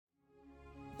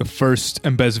The first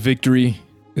and best victory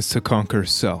is to conquer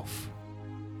self.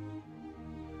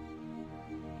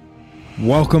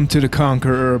 Welcome to the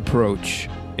Conqueror Approach,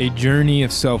 a journey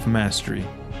of self-mastery.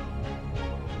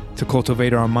 To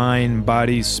cultivate our mind,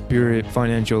 body, spirit,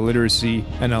 financial literacy,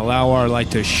 and allow our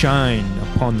light to shine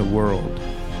upon the world.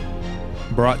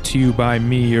 Brought to you by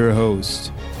me, your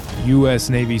host,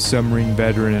 U.S. Navy submarine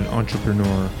veteran and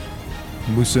entrepreneur,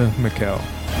 Musa Mikkel.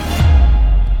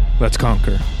 Let's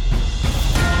conquer.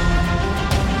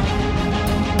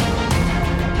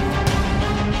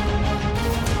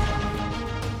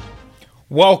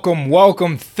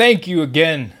 Welcome. Thank you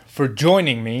again for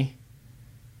joining me.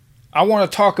 I want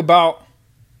to talk about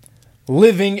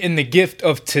living in the gift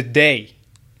of today.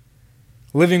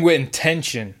 Living with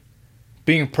intention.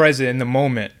 Being present in the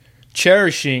moment.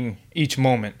 Cherishing each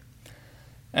moment.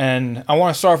 And I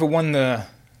want to start with one of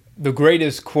the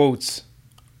greatest quotes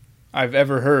I've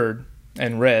ever heard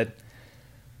and read.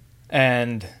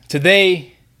 And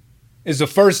today is the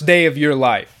first day of your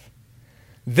life.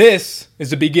 This is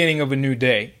the beginning of a new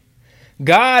day.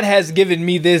 God has given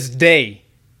me this day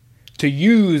to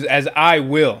use as I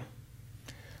will.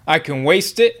 I can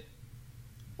waste it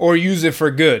or use it for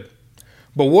good.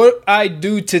 But what I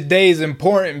do today is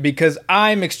important because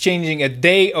I'm exchanging a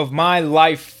day of my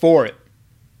life for it.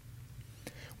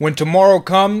 When tomorrow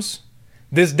comes,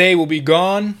 this day will be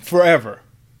gone forever.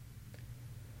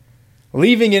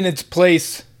 Leaving in its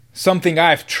place something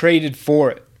I've traded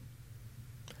for it.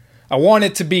 I want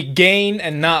it to be gain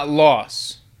and not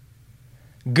loss.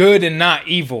 Good and not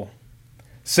evil.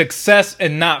 Success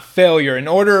and not failure. In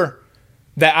order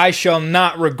that I shall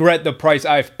not regret the price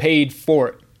I've paid for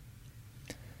it.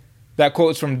 That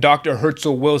quote is from Dr.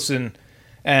 Herzl Wilson.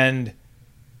 And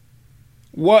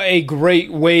what a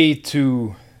great way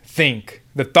to think.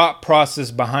 The thought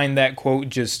process behind that quote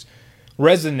just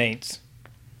resonates.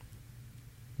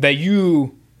 That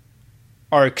you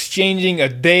are exchanging a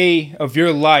day of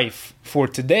your life for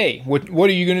today. What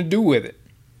are you going to do with it?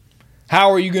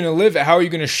 How are you going to live it? How are you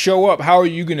going to show up? How are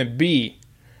you going to be?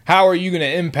 How are you going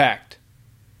to impact?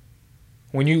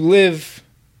 When you live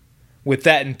with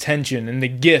that intention and the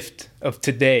gift of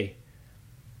today,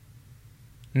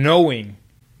 knowing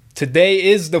today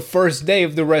is the first day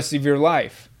of the rest of your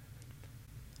life.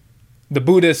 The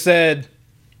Buddha said,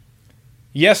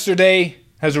 yesterday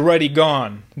has already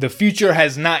gone. The future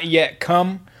has not yet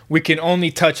come. We can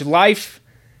only touch life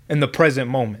in the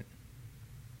present moment.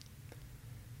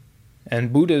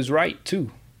 And Buddha is right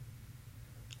too.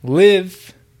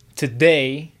 Live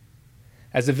today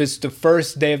as if it's the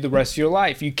first day of the rest of your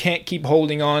life. You can't keep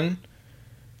holding on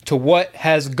to what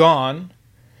has gone.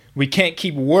 We can't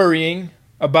keep worrying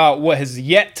about what has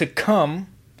yet to come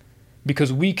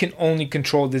because we can only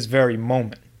control this very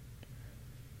moment.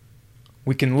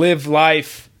 We can live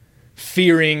life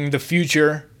fearing the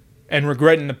future and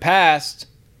regretting the past,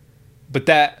 but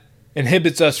that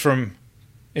inhibits us from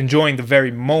enjoying the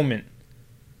very moment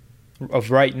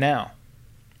of right now.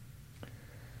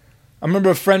 I remember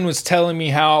a friend was telling me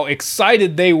how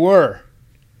excited they were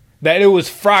that it was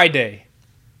Friday.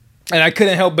 And I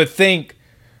couldn't help but think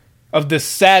of the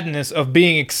sadness of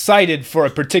being excited for a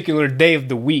particular day of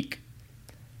the week.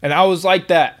 And I was like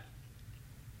that.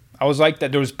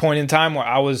 There was a point in time where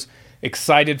I was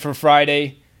excited for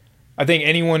Friday. I think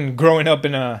anyone growing up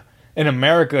in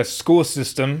America school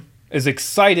system is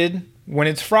excited when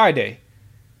it's Friday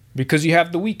because you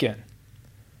have the weekend.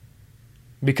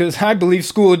 Because I believe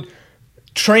school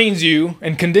trains you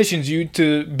and conditions you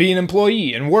to be an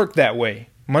employee and work that way.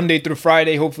 Monday through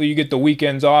Friday, hopefully you get the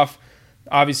weekends off.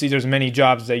 Obviously, there's many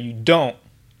jobs that you don't.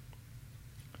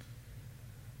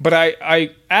 But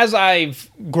I as I've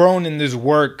grown in this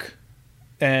work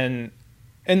and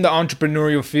in the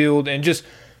entrepreneurial field and just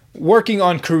working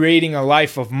on creating a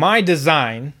life of my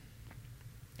design,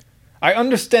 I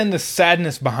understand the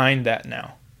sadness behind that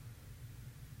now.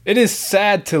 It is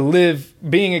sad to live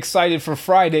being excited for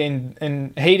Friday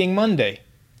and hating Monday.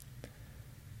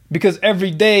 Because every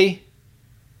day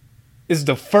is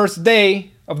the first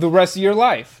day of the rest of your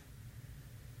life.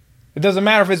 It doesn't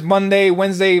matter if it's Monday,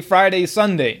 Wednesday, Friday,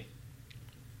 Sunday.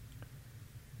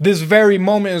 This very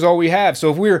moment is all we have.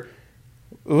 So if we're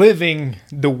living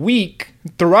the week,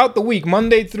 throughout the week,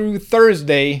 Monday through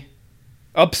Thursday,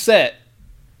 upset,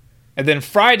 and then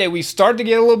Friday we start to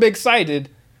get a little bit excited,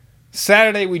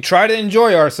 Saturday we try to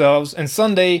enjoy ourselves, and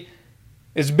Sunday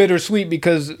is bittersweet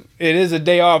because it is a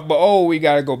day off, but we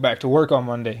got to go back to work on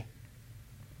Monday.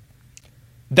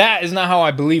 That is not how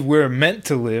I believe we're meant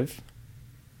to live.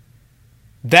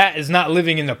 That is not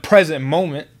living in the present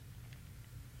moment.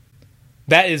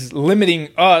 That is limiting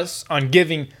us on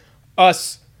giving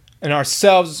us and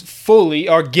ourselves fully,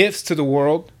 our gifts to the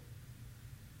world,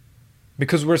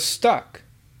 because we're stuck.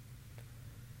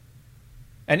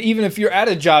 And even if you're at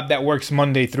a job that works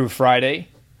Monday through Friday,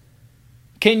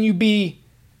 can you be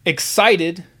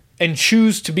excited and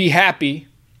choose to be happy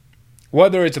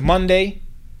whether it's Monday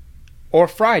or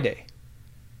Friday?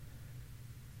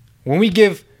 When we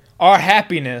give our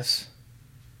happiness,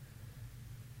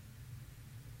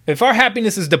 if our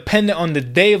happiness is dependent on the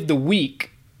day of the week,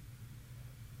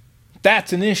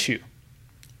 that's an issue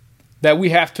that we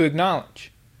have to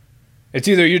acknowledge. It's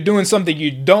either you're doing something you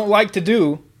don't like to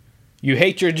do, you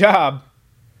hate your job,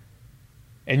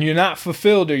 and you're not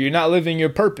fulfilled or you're not living your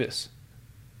purpose.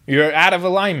 You're out of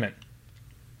alignment.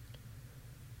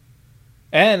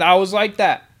 And I was like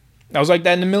that. I was like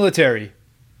that in the military.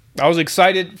 I was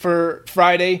excited for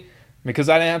Friday because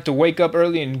I didn't have to wake up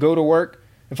early and go to work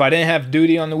if I didn't have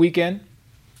duty on the weekend.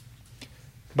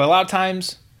 But a lot of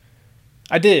times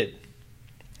I did.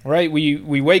 Right?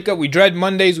 We wake up, we dread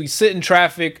Mondays, we sit in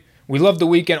traffic, we love the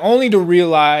weekend, only to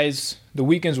realize the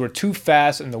weekends were too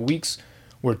fast and the weeks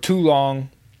were too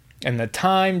long, and the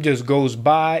time just goes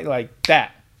by like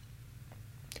that.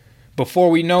 Before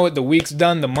we know it, the week's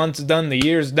done, the month's done, the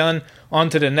year's done,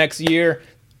 on to the next year.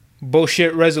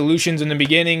 Bullshit resolutions in the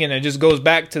beginning, and it just goes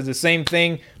back to the same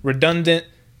thing, redundant.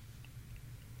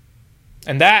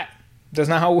 And that's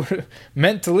not how we're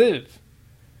meant to live.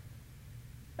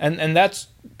 And that's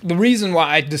the reason why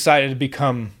I decided to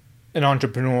become an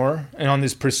entrepreneur and on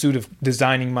this pursuit of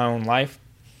designing my own life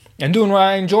and doing what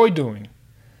I enjoy doing.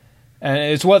 And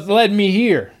it's what led me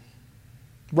here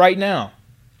right now.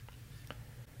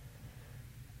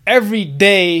 Every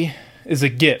day is a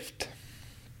gift.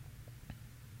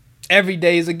 Every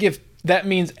day is a gift. That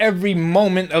means every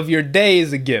moment of your day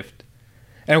is a gift.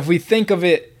 And if we think of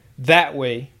it that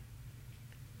way,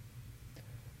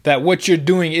 that what you're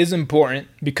doing is important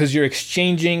because you're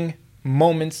exchanging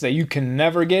moments that you can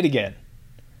never get again.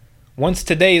 Once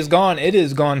today is gone, it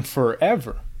is gone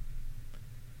forever.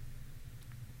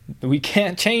 We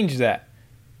can't change that.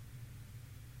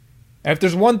 And if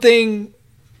there's one thing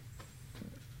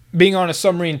being on a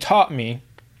submarine taught me,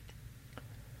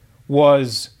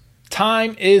 was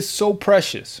time is so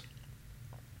precious.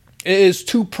 It is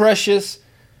too precious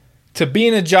to be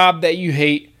in a job that you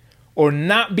hate or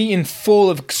not be in full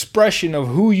of expression of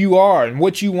who you are and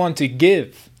what you want to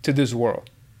give to this world.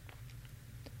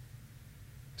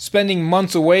 Spending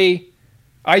months away,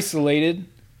 isolated,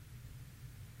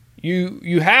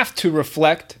 you have to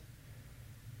reflect.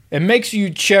 It makes you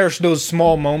cherish those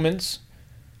small moments.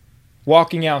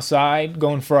 Walking outside,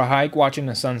 going for a hike, watching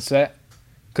the sunset.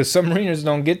 Because submariners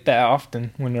don't get that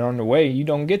often when they're on the way. You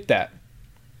don't get that.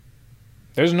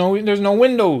 There's no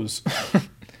windows.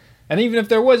 And even if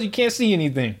there was, you can't see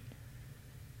anything.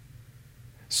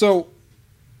 So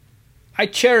I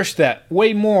cherish that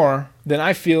way more than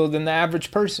I feel than the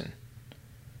average person.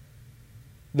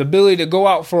 The ability to go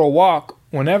out for a walk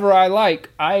whenever I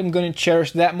like, I am going to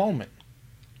cherish that moment.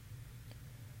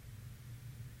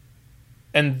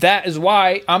 And that is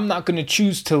why I'm not going to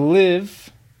choose to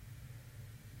live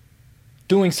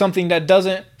doing something that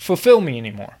doesn't fulfill me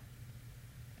anymore.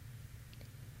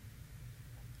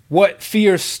 What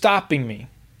fear is stopping me?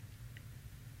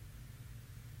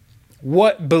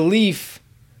 What belief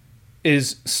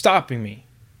is stopping me?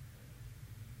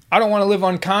 I don't want to live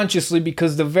unconsciously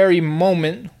because the very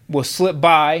moment will slip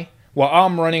by while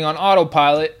I'm running on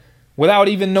autopilot without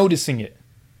even noticing it.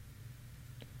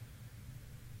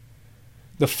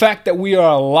 The fact that we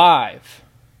are alive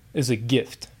is a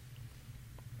gift.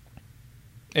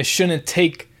 It shouldn't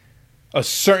take a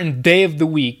certain day of the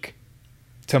week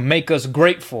to make us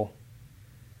grateful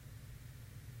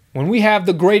when we have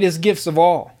the greatest gifts of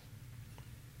all.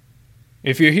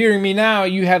 If you're hearing me now,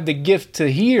 you have the gift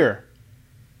to hear.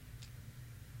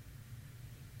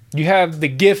 You have the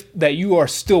gift that you are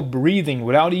still breathing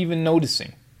without even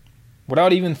noticing,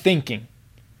 without even thinking,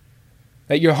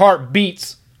 that your heart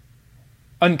beats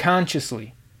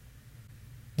unconsciously.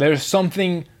 There's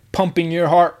something pumping your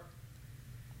heart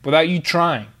without you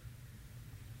trying.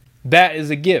 That is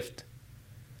a gift.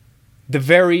 The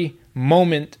very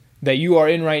moment that you are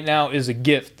in right now is a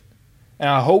gift. And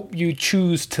I hope you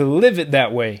choose to live it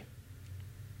that way.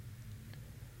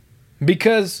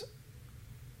 Because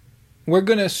we're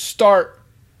going to start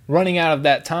running out of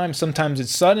that time. Sometimes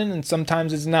it's sudden and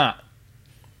sometimes it's not.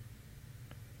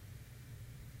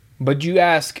 But you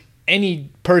ask any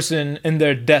person in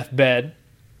their deathbed,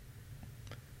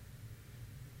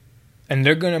 and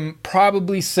they're going to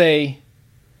probably say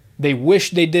they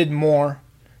wish they did more,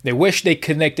 They wish they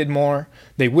connected more.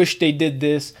 They wish they did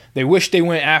this. They wish they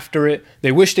went after it.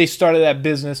 They wish they started that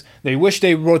business. They wish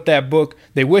they wrote that book.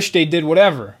 They wish they did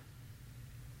whatever.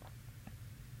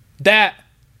 That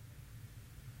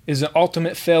is an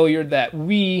ultimate failure, that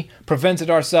we prevented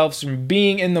ourselves from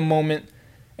being in the moment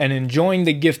and enjoying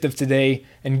the gift of today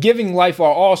and giving life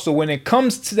our all. So when it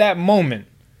comes to that moment,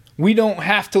 we don't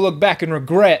have to look back and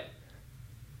regret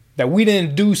that we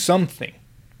didn't do something.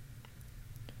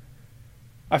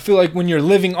 I feel like when you're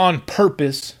living on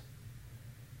purpose,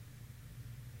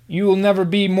 you will never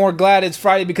be more glad it's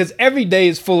Friday, because every day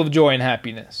is full of joy and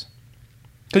happiness.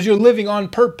 Because you're living on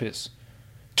purpose.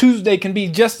 Tuesday can be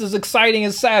just as exciting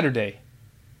as Saturday.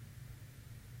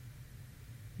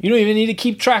 You don't even need to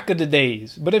keep track of the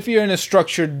days. But if you're in a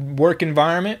structured work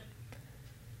environment,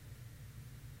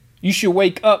 you should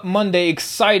wake up Monday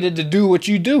excited to do what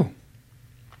you do.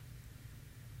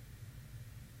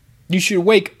 You should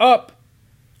wake up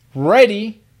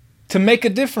ready to make a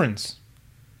difference,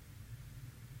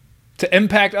 to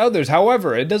impact others.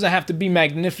 However, it doesn't have to be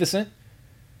magnificent,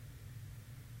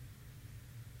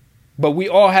 but we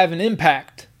all have an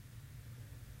impact,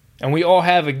 and we all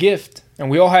have a gift, and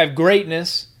we all have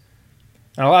greatness,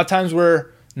 and a lot of times we're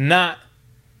not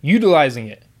utilizing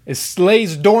it. It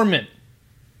lays dormant.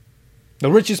 The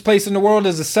richest place in the world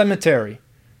is a cemetery,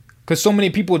 because so many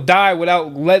people die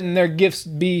without letting their gifts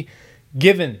be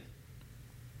given.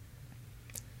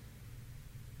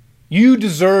 You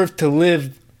deserve to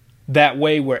live that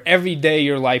way, where every day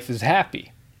your life is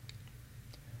happy.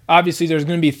 Obviously, there's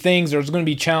going to be things, there's going to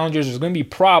be challenges, there's going to be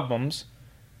problems.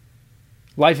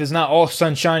 Life is not all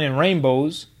sunshine and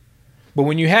rainbows. But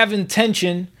when you have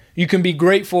intention, you can be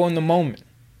grateful in the moment.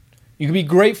 You can be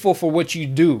grateful for what you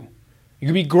do. You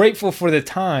can be grateful for the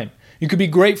time. You can be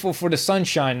grateful for the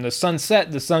sunshine, the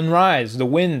sunset, the sunrise, the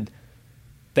wind,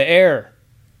 the air,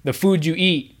 the food you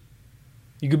eat.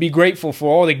 You could be grateful for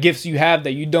all the gifts you have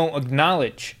that you don't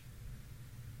acknowledge.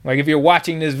 Like if you're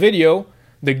watching this video,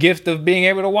 the gift of being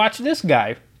able to watch this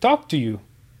guy talk to you.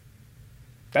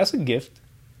 That's a gift.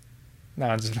 No,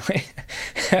 I'm just playing.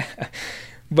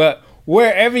 But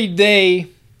where every day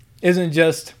isn't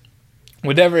just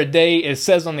whatever a day it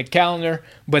says on the calendar,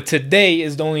 but today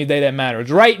is the only day that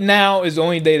matters. Right now is the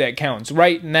only day that counts.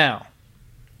 Right now.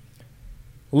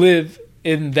 Live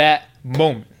in that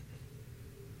moment.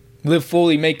 Live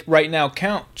fully, make right now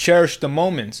count. Cherish the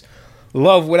moments.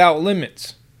 Love without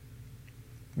limits.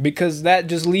 Because that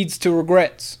just leads to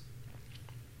regrets.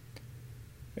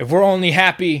 If we're only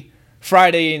happy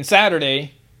Friday and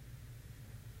Saturday,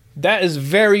 that is a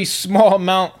very small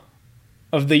amount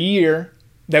of the year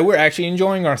that we're actually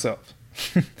enjoying ourselves.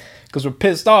 Because we're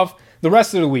pissed off the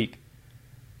rest of the week.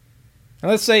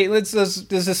 And let's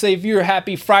just say if you're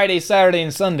happy Friday, Saturday,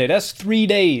 and Sunday, that's 3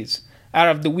 days out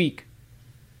of the week.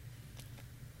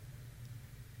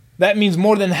 That means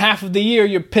more than half of the year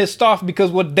you're pissed off because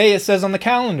what day it says on the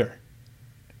calendar.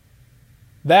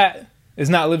 That is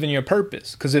not living your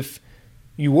purpose. Because if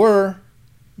you were,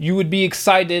 you would be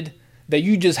excited that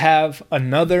you just have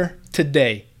another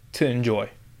today to enjoy.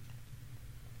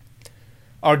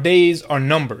 Our days are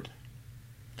numbered.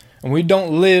 And we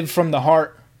don't live from the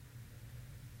heart.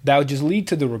 That would just lead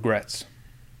to the regrets.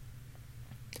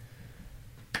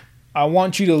 I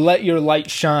want you to let your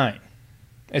light shine.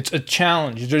 It's a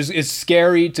challenge. It's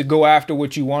scary to go after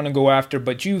what you want to go after,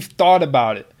 but you've thought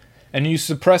about it and you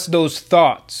suppress those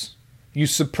thoughts. You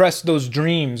suppress those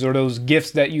dreams or those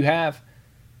gifts that you have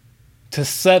to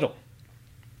settle.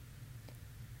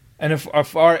 And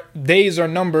if our days are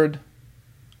numbered,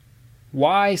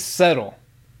 why settle?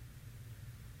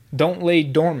 Don't lay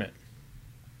dormant.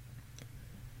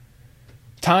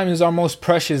 Time is our most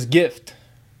precious gift.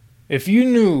 If you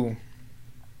knew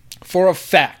for a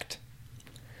fact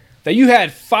that you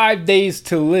had 5 days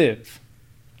to live,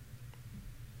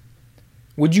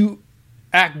 would you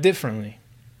act differently?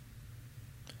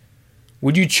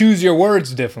 Would you choose your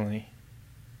words differently?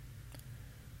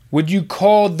 Would you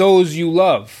call those you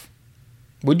love?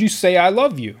 Would you say, I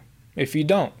love you, if you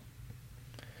don't?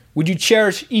 Would you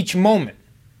cherish each moment?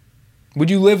 Would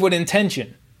you live with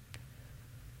intention?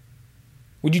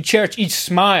 Would you cherish each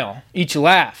smile, each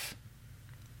laugh,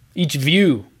 each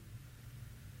view,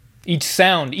 each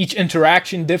sound, each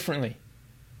interaction differently?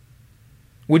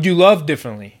 Would you love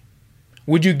differently?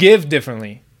 Would you give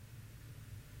differently?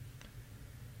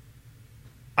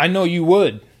 I know you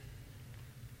would.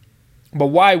 But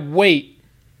why wait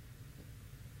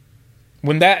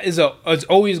when that is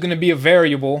always going to be a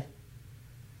variable?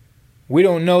 We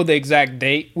don't know the exact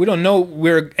date. We don't know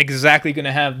we're exactly going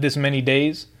to have this many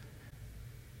days.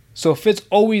 So if it's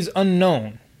always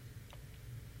unknown,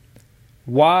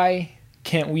 why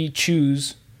can't we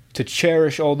choose to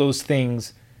cherish all those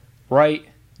things right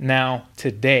now,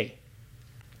 today?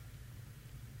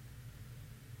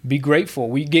 Be grateful.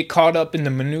 We get caught up in the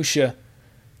minutia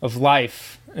of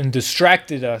life and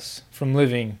distracted us from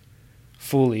living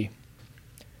fully.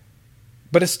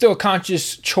 But it's still a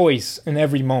conscious choice in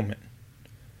every moment.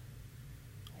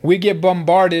 We get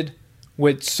bombarded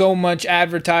with so much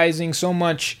advertising, so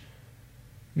much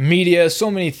media,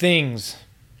 so many things.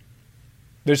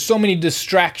 There's so many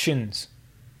distractions.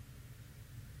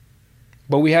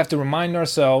 But we have to remind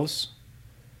ourselves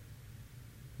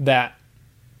that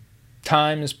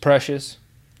time is precious.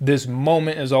 This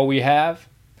moment is all we have.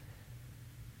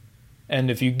 And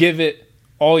if you give it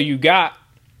all you got,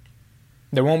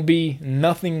 there won't be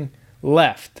nothing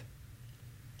left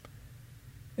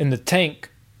in the tank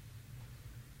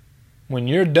when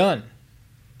you're done.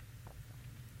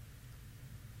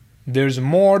 There's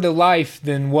more to life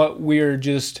than what we're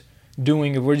just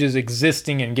doing if we're just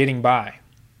existing and getting by.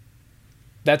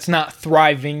 That's not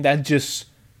thriving, that's just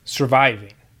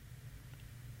surviving.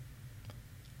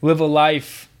 Live a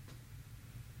life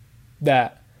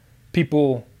that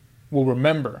people will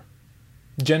remember,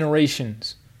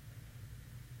 generations,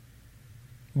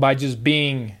 by just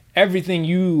being everything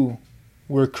you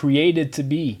were created to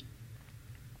be.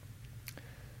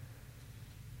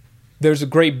 There's a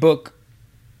great book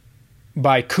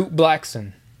by Kute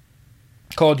Blackson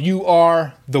called You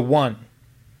Are the One.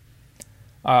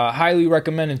 Highly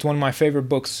recommend. It's one of my favorite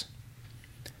books.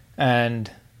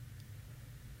 And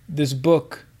this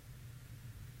book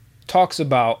talks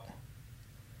about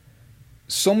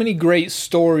so many great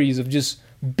stories of just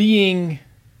being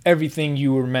everything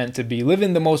you were meant to be,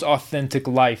 living the most authentic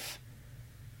life,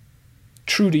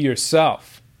 true to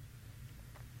yourself,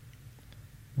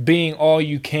 being all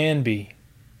you can be.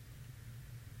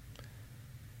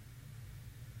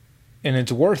 And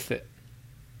it's worth it.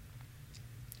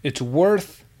 It's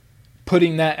worth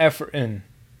putting that effort in,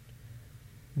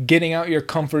 getting out your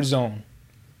comfort zone,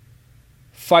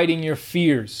 fighting your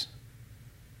fears,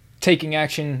 taking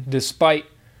action despite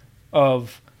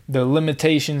of the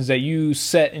limitations that you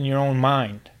set in your own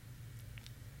mind.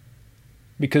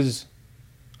 Because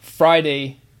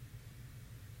Friday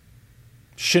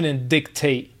shouldn't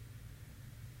dictate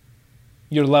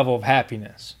your level of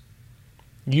happiness.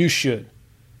 You should.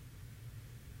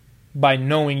 By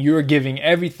knowing you're giving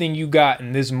everything you got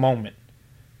in this moment.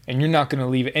 And you're not going to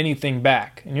leave anything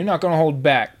back. And you're not going to hold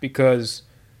back, because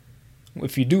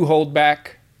if you do hold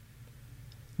back,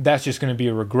 that's just going to be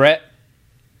a regret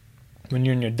when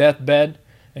you're in your deathbed.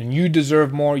 And you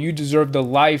deserve more. You deserve the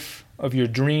life of your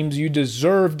dreams. You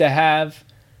deserve to have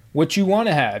what you want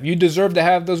to have. You deserve to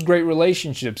have those great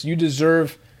relationships. You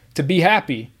deserve to be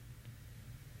happy.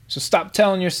 So stop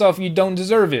telling yourself you don't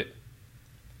deserve it,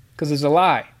 because it's a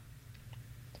lie.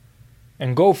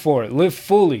 And go for it. Live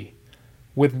fully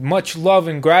with much love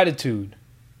and gratitude.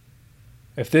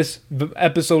 If this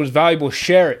episode is valuable,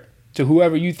 share it to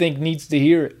whoever you think needs to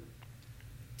hear it.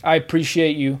 I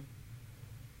appreciate you.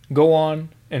 Go on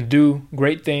and do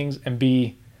great things and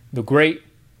be the great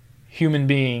human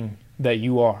being that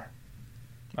you are.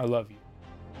 I love you.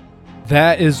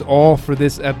 That is all for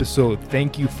this episode.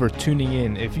 Thank you for tuning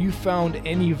in. If you found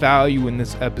any value in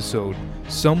this episode,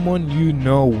 someone you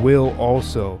know will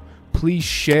also. Please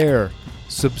share,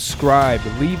 subscribe,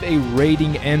 leave a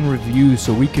rating and review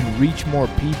so we can reach more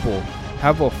people,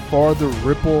 have a farther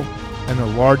ripple, and a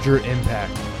larger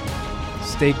impact.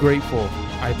 Stay grateful.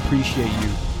 I appreciate you.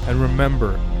 And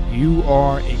remember, you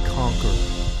are a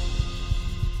conqueror.